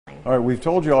All right, we've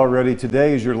told you already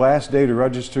today is your last day to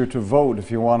register to vote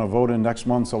if you want to vote in next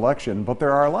month's election, but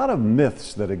there are a lot of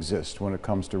myths that exist when it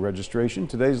comes to registration.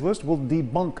 Today's list will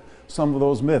debunk some of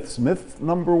those myths. Myth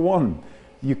number one,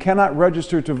 you cannot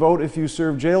register to vote if you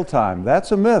serve jail time.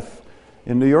 That's a myth.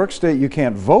 In New York State, you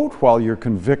can't vote while you're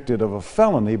convicted of a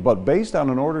felony, but based on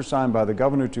an order signed by the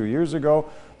governor 2 years ago,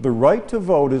 the right to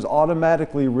vote is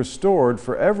automatically restored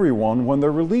for everyone when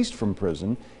they're released from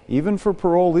prison, even for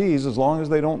parolees, as long as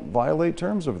they don't violate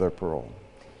terms of their parole.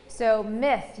 So,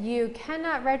 myth, you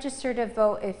cannot register to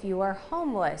vote if you are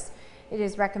homeless. It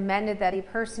is recommended that a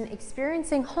person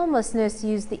experiencing homelessness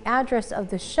use the address of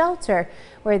the shelter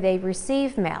where they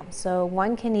receive mail. So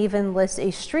one can even list a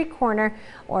street corner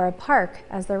or a park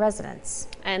as their residence.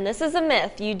 And this is a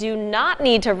myth. You do not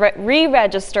need to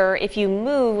re-register if you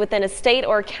move within a state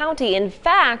or county. In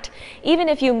fact, even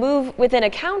if you move within a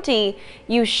county,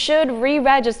 you should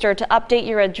re-register to update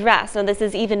your address. Now, this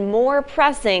is even more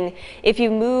pressing if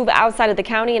you move outside of the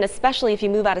county, and especially if you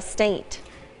move out of state.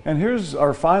 And here's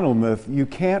our final myth. You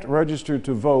can't register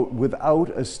to vote without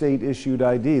a state-issued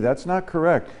ID. That's not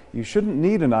correct. You shouldn't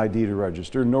need an ID to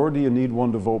register, nor do you need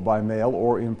one to vote by mail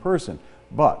or in person.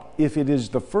 But if it is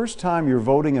the first time you're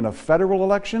voting in a federal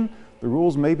election, the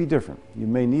rules may be different. You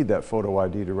may need that photo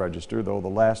ID to register, though the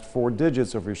last 4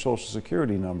 digits of your Social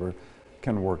Security number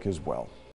can work as well.